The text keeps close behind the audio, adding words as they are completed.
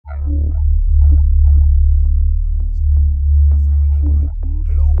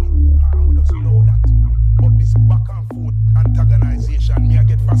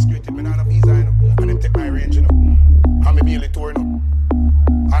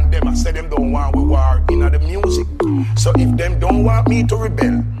them don't want we war in the music. So if them don't want me to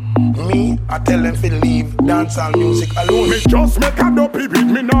rebel, me, I tell them to leave dancehall music alone. Me just make a Duppy with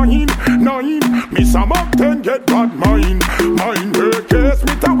me nine. Me some mountain get bad mind. Mind her case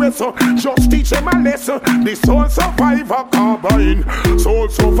me to wrestle. Just teach them a lesson. The soul survivor carbine. Soul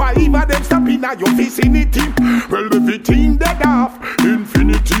survivor them step in a your vicinity. Well the victim dead off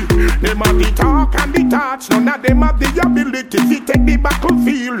infinity. Them have the talk and the touch. None of them have the ability to take the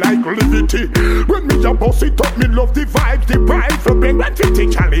battlefield like liberty. When me a boss it up, me love the vibes, the rifle bring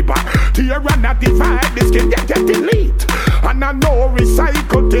 150 caliber. Tear and a divide, this can get delete. And I know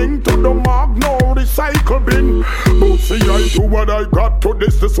recycle thing to the mark, no recycle bin. But see I do what I got to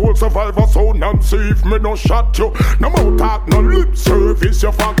this, the soul survivor so non-safe, me no shot you. No more talk, no lip service,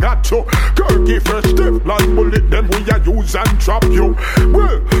 you forgot you. Kirky fresh stiff like bullet, them we a use and trap you.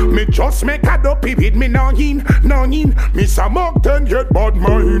 Well, me just make a Duppy with me nine. Me some mountain get bad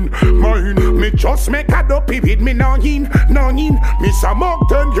mine. Me just make a Duppy with me nine. Me some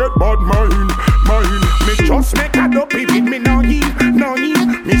mountain get bad mine. Me just make a Duppy with me nine.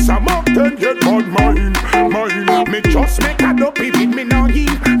 Me some mountain get bad mine. Me just make a Duppy with me nine.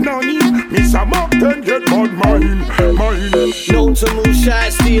 Me some mountain get bad mine. Known to move shy,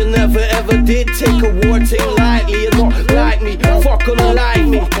 still never ever did take a war thing lightly. You don't like me, fuck gonna like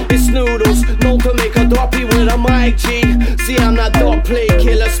me. It's Noodlez, known to make a Duppy with a mic G. See I'm not dog play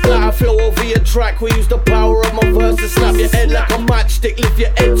killer, style flow over your track. We use the power of my verse to slap your head like a matchstick. Lift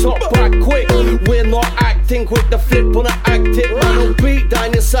your head top back quick. We're not acting quick, the flip on the active. Man don't beat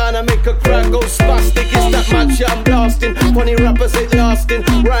down your sound and make a crowd go spastic. It's that match I'm blasting, funny rappers ain't lasting.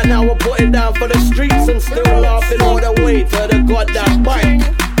 Right now I put it down for the streets and still laughing all the way to the goddamn mic.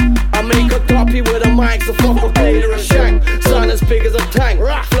 I make a Duppy with a mic, so fuck a play to a shank. Sound as big as a tank.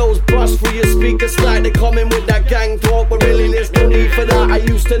 Flows bust through your speakers like they coming with that gang talk. But really there's no need for that. I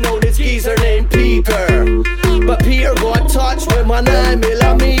used to know this geezer named Peter, but Peter got touched with my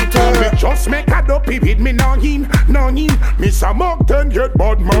 9mm. Me just make a Duppy with me nine. Me some mountain get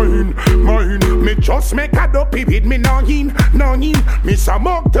bad mine. Me just make a Duppy with me nine. Me some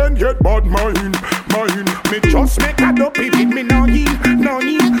mountain get bad mine. Me just make a Duppy with me nine.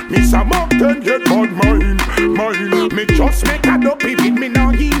 Me some mountain get bad mine. Me just make a Duppy with me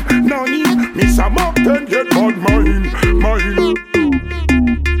nine. Me some mountain get bad mine.